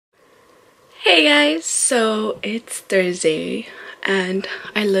Hey guys, so it's Thursday and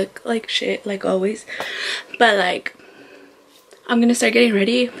I look like shit like always, but like I'm gonna start getting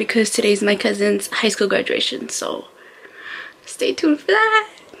ready because today's my cousin's high school graduation, so stay tuned for that.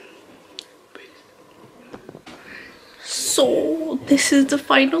 So this is the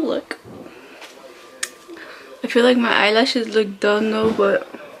final look. I feel like my eyelashes look dumb though, but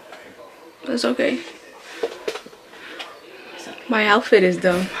that's okay. My outfit is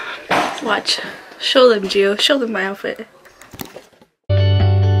dumb. Watch. Show them, Gio. Show them my outfit.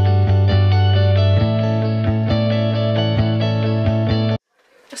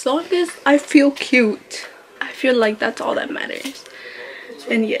 As long as I feel cute, I feel like that's all that matters.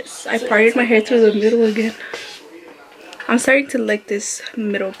 And yes, I parted my hair through the middle again. I'm starting to like this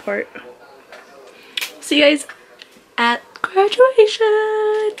middle part. See you guys at graduation.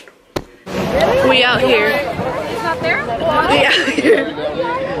 We out here. It's not there? We out here.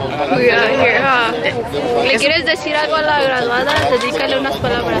 We out here, huh? ¿Le quieres decir algo a la graduada? Dedícale unas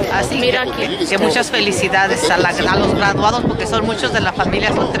palabras. Así mira aquí. Que muchas felicidades a los graduados, porque son muchos de la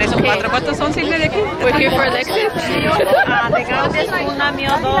familia, son 3 o 4. ¿Cuántos son, Silvia, de aquí? We're here for Alexis. De grados una, mío,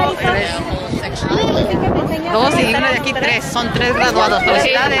 2 y una de aquí 3. Son 3 graduados.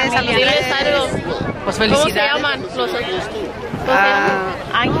 Felicidades a los 3. Pues felicidades. ¿Cómo se llaman los otros?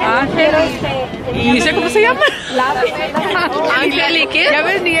 Ángel. ¿Y dice cómo se llama? Ángel y qué? Ya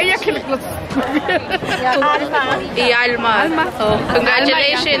ves, ni ella que le... Alma. Y Alma. Oh.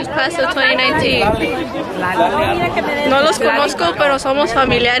 Congratulations, class of 2019. No los conozco, pero somos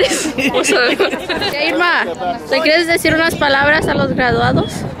familiares. Irma, ¿te quieres decir unas palabras a los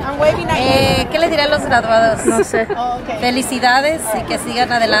graduados? ¿Qué le diré a los graduados? No sé. Felicidades y que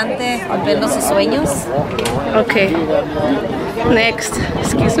sigan adelante cumpliendo sus sueños. Okay. Next.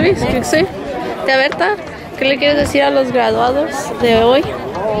 Excuse me. Tía Berta, ¿qué le quieres decir a los graduados de hoy?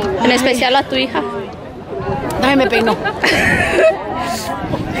 En especial a tu hija. Ay, me peinó.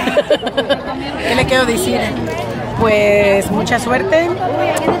 ¿Qué le quiero decir? Pues mucha suerte.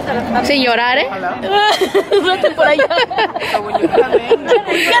 Sin llorar, ¿eh? Vete por allá.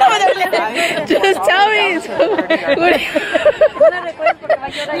 Just tell me.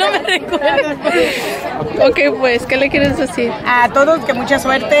 No me recuerdes. Ok, pues, ¿qué le quieres decir? A todos que mucha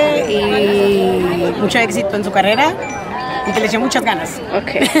suerte y mucho éxito en su carrera y que les echen muchas ganas.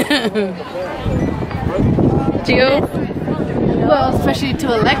 Ok. Gio? Well, especially to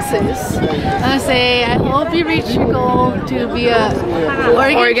Alexis, I would say I hope you reach your goal to be a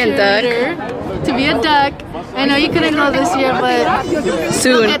Oregon duck. To be a duck. I know you couldn't go this year, but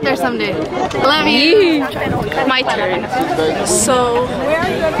Soon. you'll get there someday. Love you. My turn. So,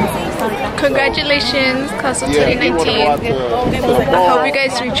 congratulations, class of 2019. I hope you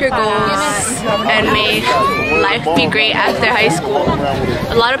guys reach your goals and may life be great after high school.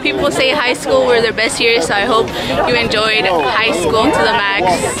 A lot of people say high school were their best years, so I hope you enjoyed high school to the max.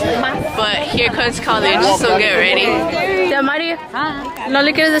 But here comes college, so get ready. Tía Mari, ¿no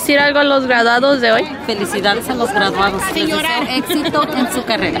le quieres decir algo a los graduados de hoy? Felicidades a los graduados. Les deseo éxito en su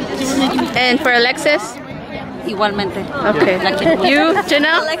carrera. And for Alexis? Igualmente. Okay. You,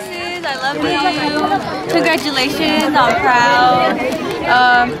 Janelle? Alexis, I love you. Congratulations, I'm proud.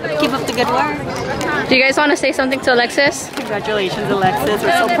 Keep up the good work. Do you guys want to say something to Alexis? Congratulations, Alexis.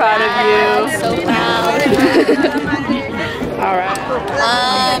 We're so proud of you. So proud. All right.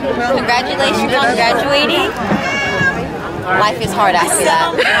 Congratulations on graduating. Life is hard after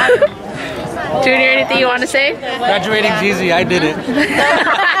that. Junior, anything you want to say? Graduating's easy, I did it.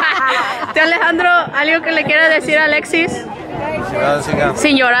 Tío Alejandro, ¿algo que le quiera decir a Alexis?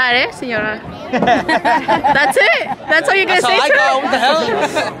 Sin llorar, ¿eh? Sin llorar. That's it? That's all you're going to say to her? What the hell?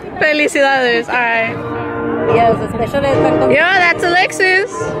 Felicidades. All right. Yes, Yeah, that's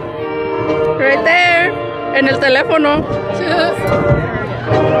Alexis. Right there. En el teléfono.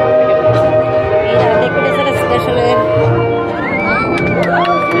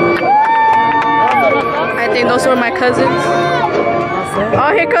 I think those were my cousins.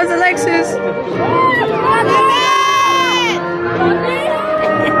 Oh, here comes Alexis.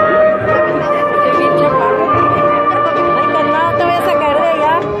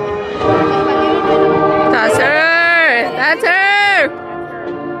 That's her. That's her.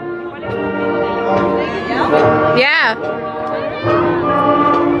 Yeah.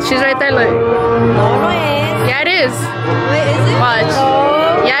 She's right there, look. Yeah, it is. Wait, is it? Watch.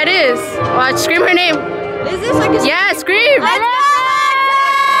 Yeah, it is. Watch. Scream her name. Is this like a... Yeah, scream.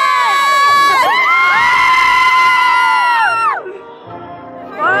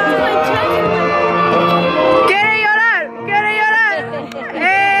 Quiere llorar.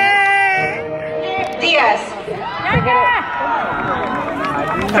 Hey.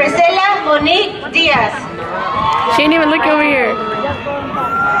 Priscilla Monique Diaz. She didn't even look over here.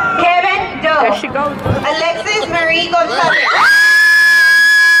 Kevin Doe. There she goes. Alexis Marie Gonzalez.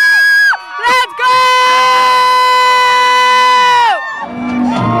 Let's go!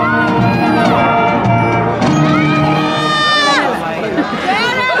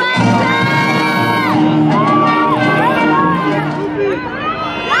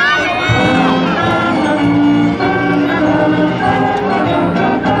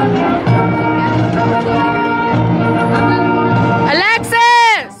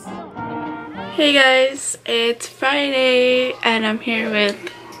 Hey guys, it's Friday and I'm here with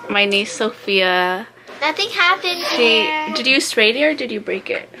my niece Sophia. Nothing happened here. Did you straight it or did you break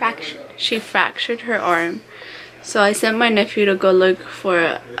it? Fractured. She fractured her arm. So I sent my nephew to go look for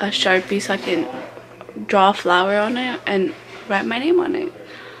a Sharpie so I can draw a flower on it and write my name on it.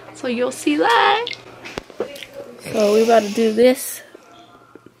 So you'll see that. So we're about to do this.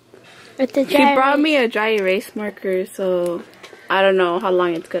 With the He brought me a dry erase marker, so I don't know how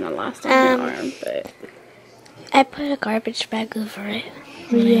long it's gonna last on my arm, but I put a garbage bag over it.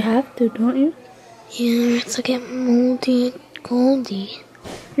 well, you have to, don't you? Yeah, it's like get moldy, goldy.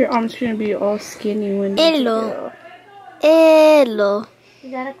 Your arm's gonna be all skinny when you Hello. Hello.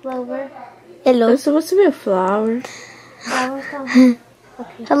 Is that a clover? Hello. It's supposed to be a flower. Okay.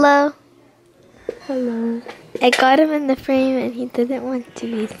 Hello. Hello. I got him in the frame and he didn't want to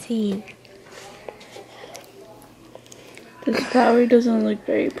be seen. This flower doesn't look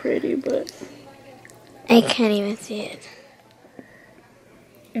very pretty, but I can't even see it.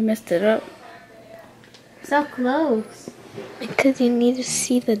 I messed it up. So close. Because you need to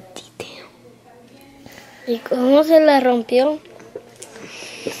see the detail. ¿Y cómo se la rompió?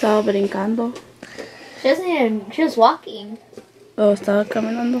 Estaba brincando. She was walking. Oh, estaba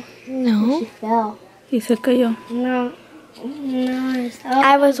caminando. No. She fell. Y se cayó. No.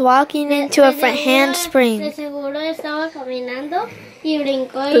 I was walking into a front handspring. De seguro estaba caminando y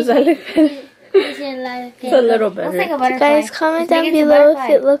brincó Te sale It's a little better. Guys, comment down below if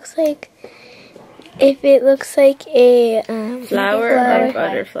it looks like a Flower or a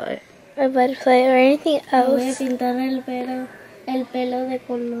butterfly. Or butterfly or anything Voy a else. pintar el pelo de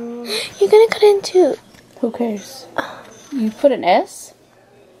color. You're gonna cut into. Who cares? You put an S?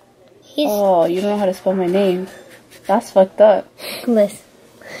 Oh, you don't know how to spell my name. That's fucked up. Listen.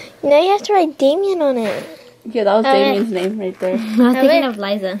 Now you have to write Damien on it. Yeah, that was Damien's name right there. I was thinking of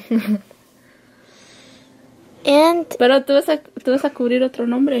Liza. And Pero tú vas a cubrir otro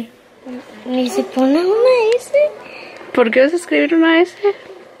nombre. ni se pone una S. ¿Por qué vas a escribir una S?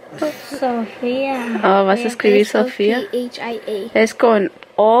 Sofía. Oh, vas a escribir Sofía. H-I-A. Es con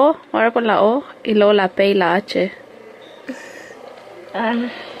O, ahora con la O y luego la P y la H.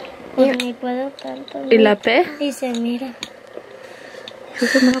 Ni puedo tanto. ¿Y la P? Y se mira. Sí,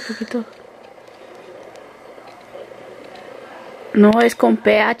 se mira poquito. No, es con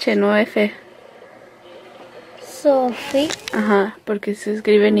PH, no F. Sofía. Ajá, porque se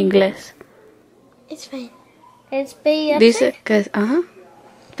escribe en inglés. It's fine. Es P-I-H. Dice que es, ajá.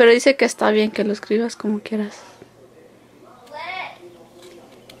 Pero dice que está bien que lo escribas como quieras.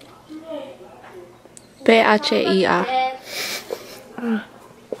 P-H-I-A.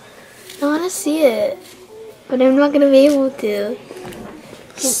 I want to see it, but I'm not going to be able to.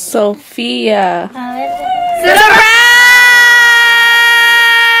 Sofía. A ver.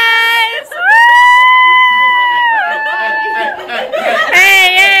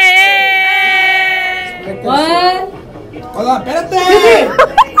 Hold on, espérate.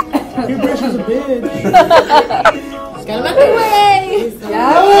 Your precious bitch. Cálmate, güey. Ya,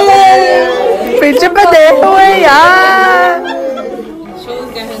 güey. Pinche pendejo, güey, ya.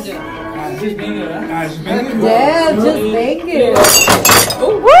 Just bang it, huh? Just bang it. Yeah, just bang it.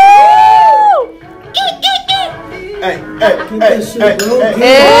 Woo! Hey,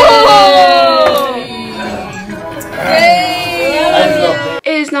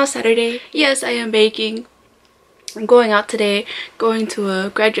 It is now Saturday. Yes, I am baking. I'm going out today, going to a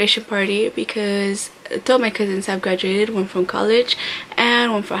graduation party because two of my cousins have graduated, one from college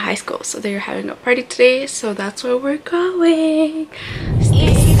and one from high school. So they're having a party today, so that's where we're going.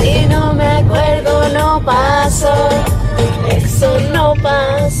 Si no me acuerdo, no paso. Eso no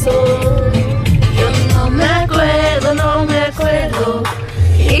pasó. Yo no me acuerdo, no me acuerdo.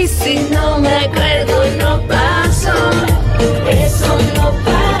 Y si no me acuerdo, no paso. Eso no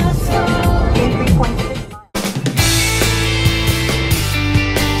pasó.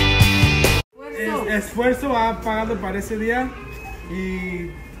 Esfuerzo ha pagado para ese día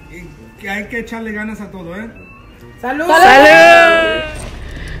y hay que echarle ganas a todo, ¿eh? ¡Salud! ¡Salud!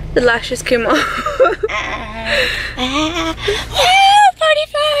 The lashes came off. Party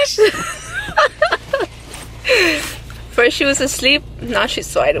flash! she was asleep. Now she's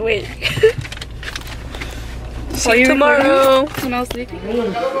wide awake. See you tomorrow. When I was sleeping.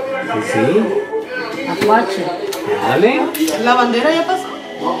 Sí. Aguache. Dale. ¿La bandera ya pasó?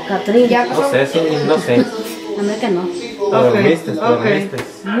 Catrín. No sé, sí, no sé. A mí que no. Dormiste, dormiste.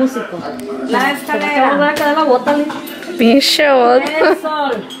 Músico. La escalera. Va a quedar la bota, Liz. Pinche bota. El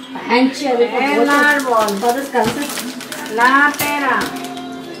sol. Ancha de El árbol. No descanses. La pera.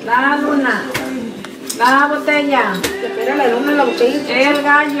 La luna. La botella. Espera la luna, la botella. El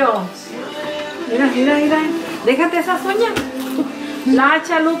gallo. Mira, mira, mira. Déjate esa uñas. La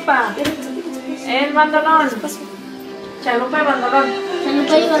chalupa. El bandolón. Chalupa y bandolón.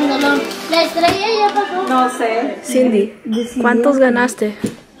 Chalupa y bandolón. La estrella ya pasó. No sé. Cindy, ¿cuántos ganaste?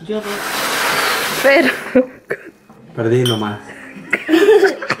 Yo 2. Pero... Perdí nomás.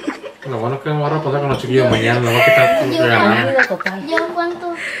 Lo bueno es que me voy a reposar con los chiquillos mañana. No voy a quitar tu ganar. ¿Yo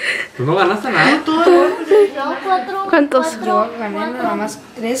cuánto? ¿Tú no ganaste nada? Yo 4. ¿Cuántos? Yo gané nada más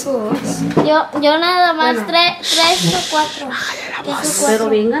 3 o 2. Yo nada más 3 o 4. Pero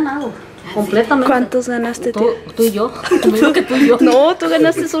bien ganado. Completamente. ¿Cuántos ganaste tú? Tú y yo. Conmigo que tú y yo. No, tú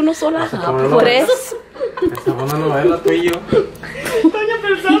ganaste uno sola. ¿3? Esta fue una novela, tú y yo. Doña,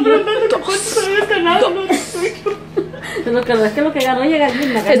 pero estaba preguntando que cuántos habías ganado. No, es que lo que ganó llega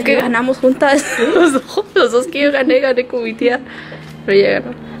bien. Es que ganamos juntas. Los dos que yo gané con mi tía. Pero ya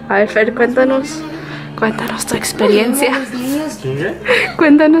ganó. A ver, Fer, cuéntanos tu experiencia. ¿Qué?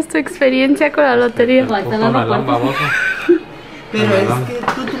 Cuéntanos tu experiencia con la lotería. Puto melón baboso. Pero es que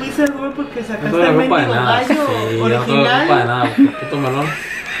tú tuviste el gol porque No sacaste tuve el culpa de mendigo nada. Sí, gallo yo no tuve culpa de original. nada. Puto melón.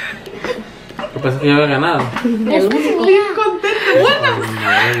 Yo pensé que yo había ganado. Bien contento. Buena.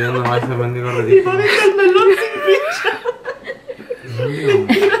 No, yo no voy a ser mendigo Y ridículo. ahorita el melón sin ficha.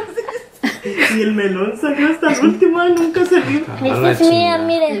 Y el melón salió hasta el último, nunca salió. Esta es mía,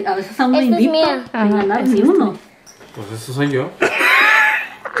 miren. A veces Esta es mía. sin ganar ni uno. Pues eso soy yo.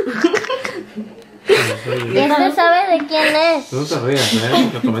 Y este sabe de quién es. Tú no te rías,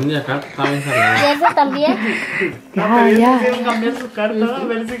 que tomé ni acá, estaba bien Y salido. este también. Ya. Quisieron cambiar su carta a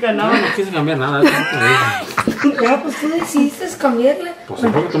ver si No, ganaban. no quise cambiar nada, eso no te dije. Ya, pues tú decidiste cambiarle. Pues sí,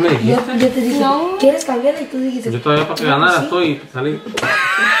 porque tú me dijiste. Yo te dije, ¿quieres cambiarle? Y tú dijiste, Yo todavía para que ganaras tú y salí.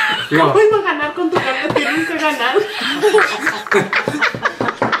 Digo, ¿Cómo iba a ganar con tu carta que nunca ganar?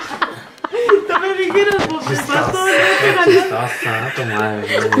 Tú me dijeras, pues estás todo el día que ganar. chistosa, tu madre.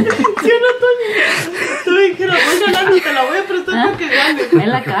 ¿Sí o no, Toño? Tú me dijeras, voy a ganar, te la voy a prestar para que ganes. Es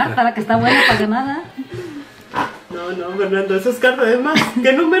la carta, la que está buena para ganar. No, Fernando, esas cartas, además,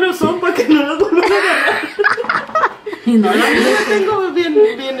 ¿qué números son para que no las vuelvan a ganar? Y no la Yo tengo bien,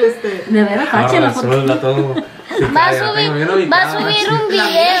 De veras, táchela. va a subir un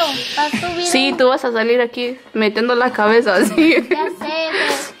video. Va a subir Sí, tú vas a salir aquí metiendo la cabeza así. Ya sé,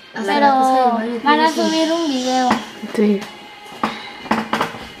 pero van a subir un video. Sí.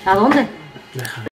 ¿A dónde?